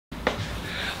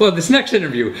Well, this next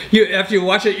interview, after you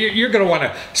watch it, you're going to want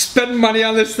to spend money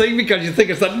on this thing because you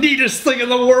think it's the neatest thing in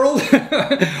the world.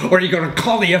 Or you're going to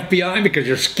call the FBI because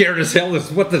you're scared as hell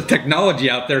of what the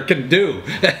technology out there can do.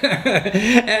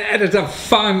 And it's a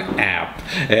fun app,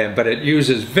 but it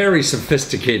uses very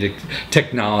sophisticated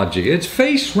technology. It's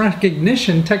face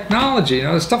recognition technology, you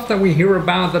know, the stuff that we hear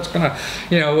about that's going to,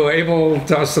 you know, able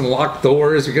to us unlock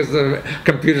doors because the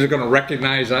computers are going to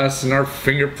recognize us and our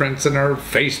fingerprints and our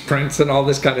face prints and all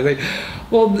this kind of thing.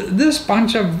 Well, this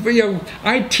bunch of, you know,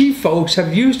 IT folks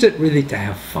have used it really to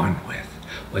have fun with.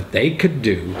 What they could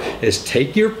do is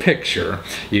take your picture,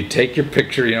 you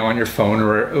know, on your phone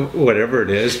or whatever it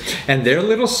is, and their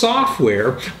little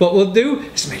software, what we'll do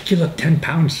is make you look 10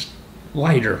 pounds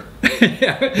lighter.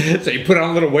 So you put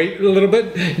on a little weight a little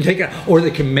bit, and take it, or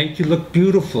they can make you look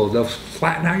beautiful. They'll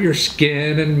flatten out your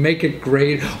skin and make it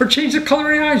great, or change the color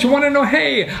of your eyes. You want to know,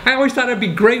 hey, I always thought I'd be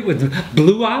great with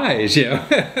blue eyes, you know,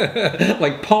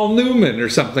 like Paul Newman or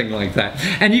something like that.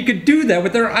 And you could do that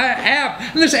with their app.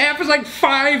 And this app is like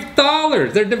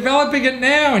 $5. They're developing it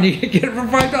now, and you can get it for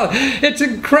 $5. It's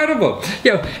incredible,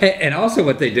 you know. And also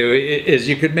what they do is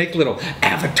you could make little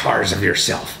avatars of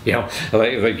yourself, you know,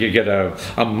 like you get a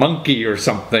monkey or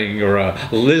something, or a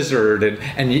lizard,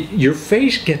 and your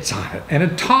face gets on it, and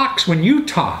it talks when you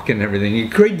talk and everything. You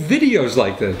create videos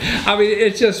like this. I mean,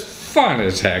 it's just fun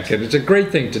as heck, and it's a great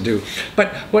thing to do.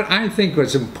 But what I think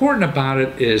was important about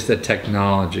it is the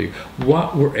technology,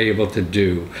 what we're able to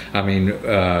do. I mean, you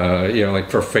know, like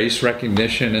for face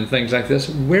recognition and things like this,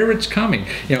 where it's coming,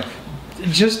 you know,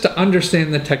 just to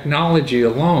understand the technology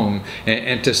alone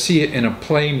and to see it in a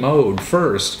play mode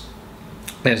first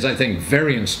is, I think,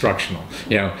 very instructional,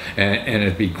 you know, and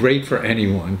it'd be great for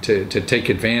anyone to take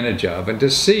advantage of and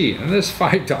to see in this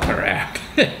 $5 app.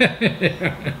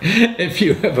 If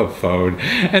you have a phone,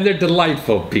 and they're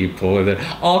delightful people, and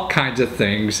they're all kinds of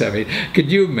things. I mean,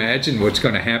 could you imagine what's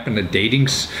going to happen to dating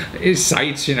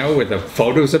sites, you know, with the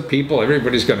photos of people?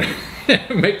 Everybody's going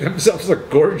to make themselves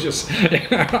look gorgeous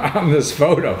on this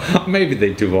photo. Maybe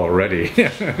they do already.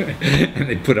 And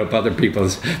they put up other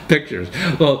people's pictures.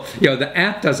 Well, you know, the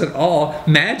app does it all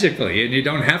magically, and you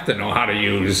don't have to know how to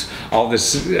use all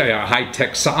this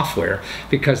high-tech software,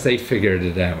 because they figured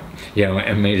it out, you know,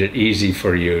 and made it easy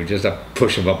for you. Just a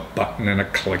push of a button and a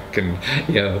click, and,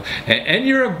 you know, and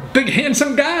you're a big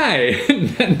handsome guy,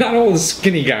 not a little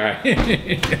skinny guy.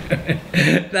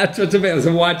 That's what's available.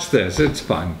 So watch this. It's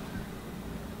fun.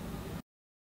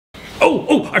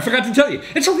 Oh, I forgot to tell you,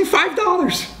 it's only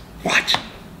 $5. Watch.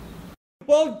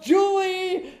 Well,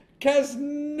 Julie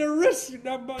Kasnaris,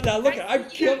 now look, I've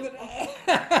killed it.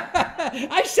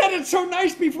 I said it so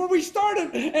nice before we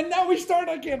started, and now we start,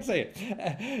 I can't say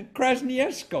it.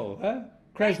 Krasnienko, huh?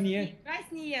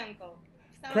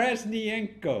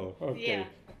 Krasnienko. Okay. Yeah.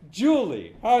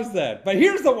 Julie, how's that? But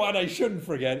here's the one I shouldn't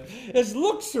forget. It's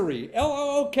Looksery,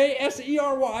 LOOKSERY.com.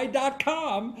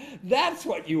 That's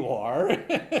what you are.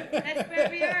 That's where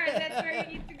we are. That's where you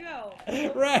need to go.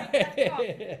 Right.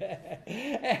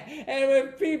 And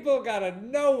when people got to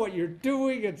know what you're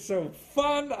doing, it's so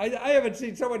fun. I haven't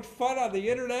seen so much fun on the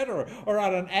internet or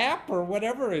on an app or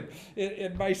whatever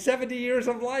in my 70 years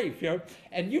of life. You know?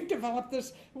 And you've developed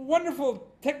this wonderful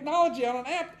technology on an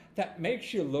app that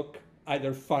makes you look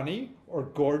either funny or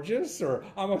gorgeous or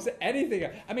almost anything.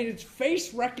 I mean, it's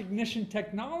face recognition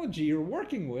technology you're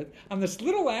working with on this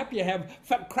little app. You have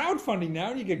crowdfunding now,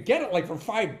 and you can get it like for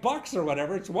 $5 or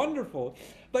whatever. It's wonderful.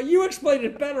 But you explain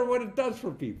it better what it does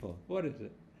for people. What is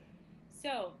it?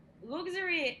 So,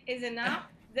 Looksery is an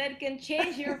app that can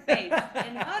change your face,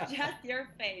 and not just your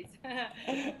face.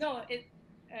 No, it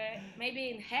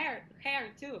maybe in hair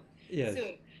too. Yes.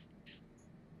 Soon.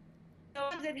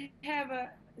 So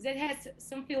that has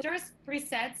some filters,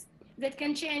 presets that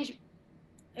can change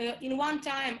in one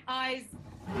time eyes,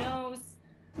 nose,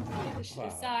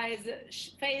 size,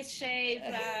 face shape,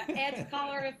 add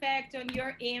color effect on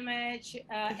your image,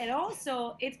 and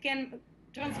also it can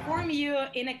transform you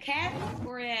in a cat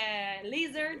or a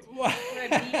lizard or a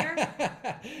deer.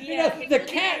 You know, the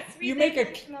cat, you make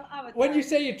a, when you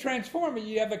say you transform it,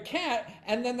 you have a cat,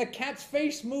 and then the cat's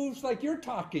face moves like you're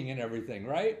talking and everything,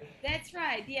 right? That's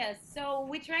right, yes. So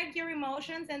we track your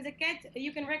emotions, and the cat,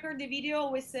 you can record the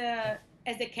video with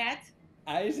as a cat.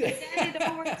 I see. Send it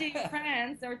over to your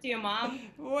friends or to your mom.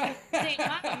 Say,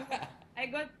 Mom, I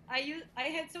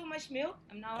had so much milk,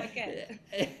 I'm now a cat.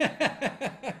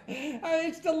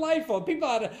 It's delightful. People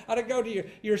ought to go to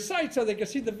your site so they can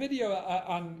see the video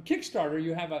on Kickstarter.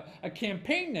 You have a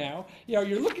campaign now. You know,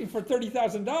 you're looking for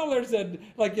 $30,000, and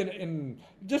like in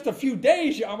just a few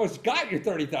days, you almost got your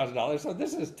 $30,000. So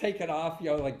this has taken off,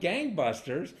 you know, like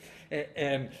gangbusters.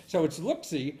 And so it's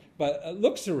Looksy, but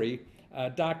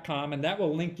Luxury.com, and that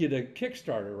will link you to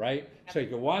Kickstarter, right? So you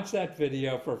can watch that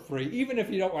video for free, even if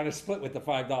you don't want to split with the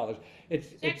 $5.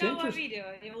 Check out our video,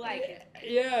 you'll like it.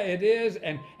 Yeah, it is,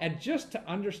 and just to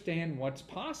understand what's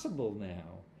possible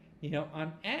now, you know,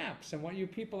 on apps and what you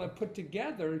people have put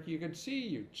together. You can see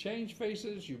you change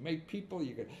faces, you make people,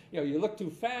 you could, you know, you look too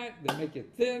fat, they make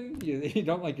it thin. You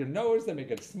don't like your nose, they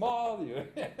make it small.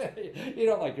 You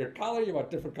don't like your color, you want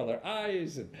different color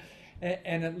eyes,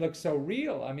 and it looks so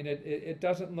real. I mean, it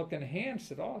doesn't look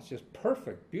enhanced at all. It's just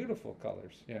perfect, beautiful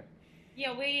colors. Yeah.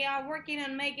 Yeah, we are working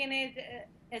on making it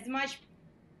as much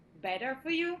better for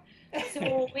you.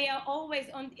 So we are always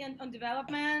on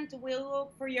development. We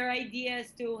look for your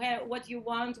ideas to have what you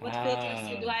want, what filters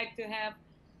you'd like to have.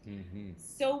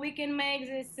 So we can make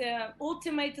this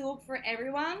ultimate look for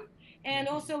everyone. And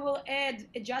also we'll add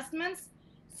adjustments.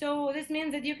 So this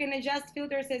means that you can adjust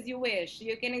filters as you wish.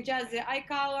 You can adjust the eye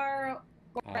color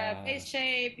or face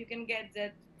shape. You can get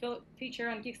that feature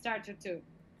on Kickstarter too.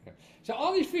 So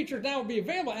all these features now will be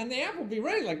available, and the app will be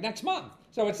ready like next month.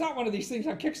 So it's not one of these things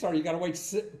on Kickstarter. You got to wait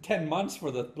 10 months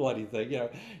for the bloody thing. You know,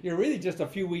 you're really just a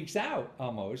few weeks out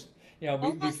almost. You know,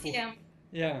 almost, yeah.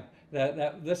 Yeah,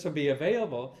 that this will be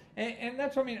available, and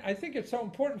that's what I mean. I think it's so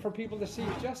important for people to see,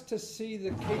 just to see the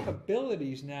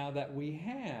capabilities now that we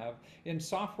have in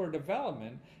software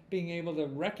development, being able to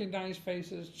recognize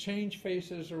faces, change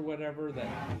faces, or whatever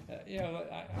that you know.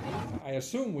 I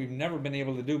assume we've never been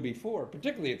able to do before,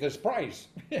 particularly at this price.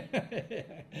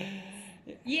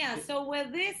 Yeah. So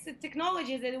with this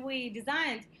technology that we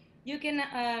designed, you can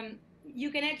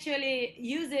actually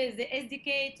use the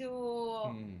SDK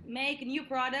to make new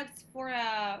products for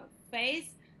a face.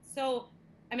 So,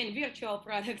 I mean, virtual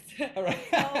products. All right.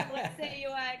 So let's say you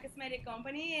are a cosmetic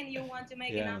company and you want to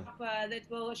make an app that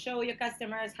will show your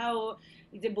customers how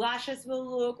the blushes will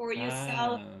look, or you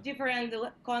sell different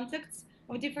contacts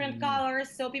of different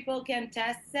colors so people can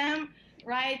test them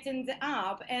right in the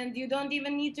app, and you don't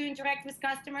even need to interact with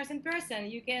customers in person.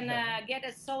 You can get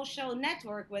a social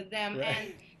network with them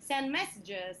and send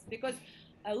messages, because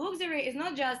Luxury is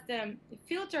not just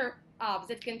filter apps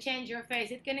that can change your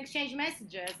face. It can exchange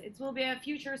messages. It will be a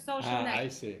future social network. I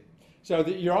see. So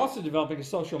you're also developing a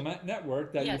social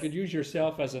network that you could use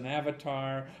yourself as an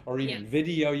avatar, or even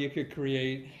video you could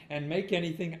create, and make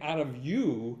anything out of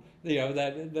you, you know,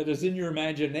 that is in your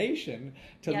imagination,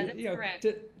 to you know,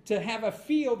 to have a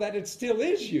feel that it still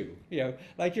is you. You know,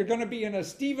 like you're going to be in a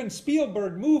Steven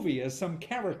Spielberg movie as some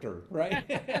character, right?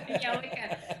 Yeah, we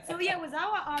can. So yeah, with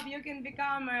our app, you can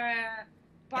become a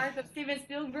part of Steven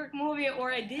Spielberg movie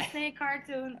or a Disney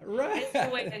cartoon, right? As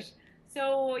you wish.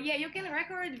 So yeah, you can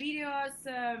record videos,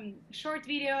 short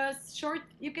videos,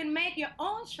 you can make your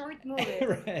own short movies,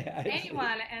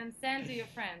 anyone, and send to your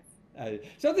friends.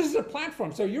 So this is a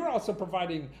platform. So you're also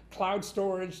providing cloud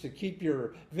storage to keep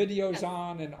your videos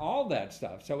on and all that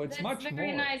stuff. So it's much more.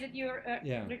 Very nice that you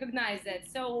recognize that.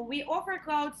 So we offer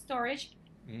cloud storage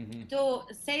to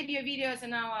save your videos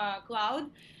in our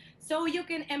cloud. So you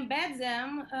can embed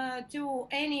them to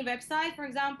any website. For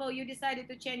example, you decided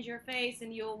to change your face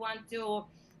and you want to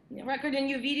record a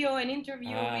new video, an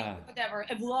interview, whatever,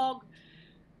 a vlog.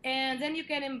 And then you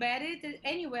can embed it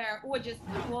anywhere or just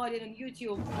upload it on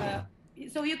YouTube.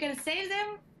 So you can save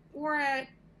them or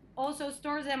also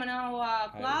store them in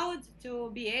our cloud to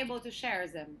be able to share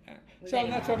them. So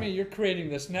that's what I mean. You're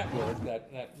creating this network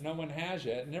that no one has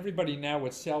yet. And everybody now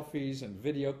with selfies and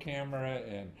video camera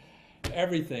and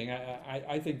everything.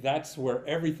 I think that's where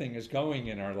everything is going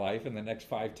in our life in the next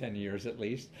 5-10 years at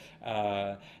least.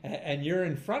 And you're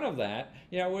in front of that,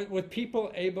 you know, with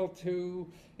people able to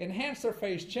enhance their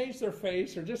face, change their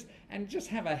face, or just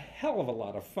have a hell of a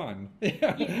lot of fun.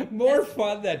 More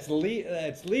fun that's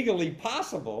legally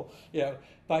possible, you know,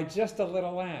 by just a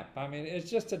little app. I mean, it's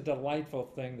just a delightful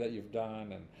thing that you've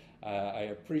done, and I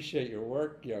appreciate your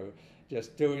work, you know,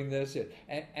 just doing this.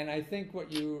 And I think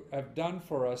what you have done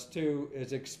for us too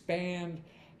is expand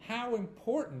how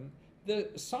important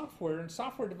the software and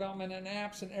software development and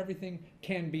apps and everything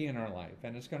can be in our life.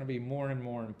 And it's going to be more and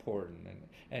more important.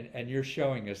 And you're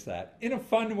showing us that in a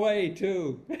fun way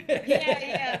too.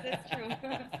 Yeah, that's true.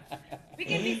 We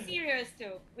can be serious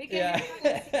too. We can be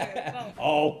serious. Both.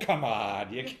 Oh, come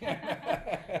on. You can.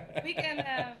 We can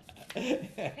have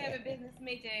a business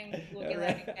meeting looking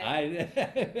like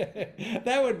that.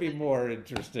 That would be more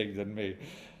interesting than me.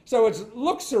 So it's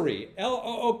Luxury,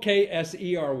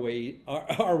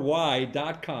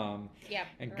 LOOKSERY.com. Yep,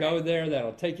 and go there.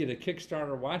 That'll take you to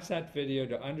Kickstarter. Watch that video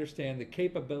to understand the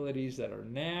capabilities that are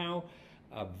now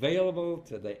available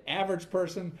to the average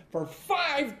person for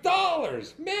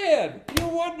 $5. Man, you're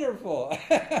wonderful.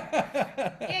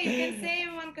 Yeah, you can save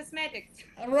on cosmetics.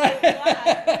 Right.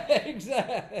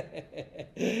 Exactly.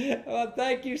 Well,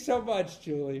 thank you so much,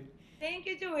 Julie. Thank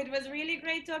you too. It was really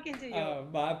great talking to you.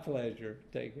 My pleasure.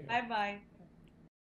 Take care. Bye bye.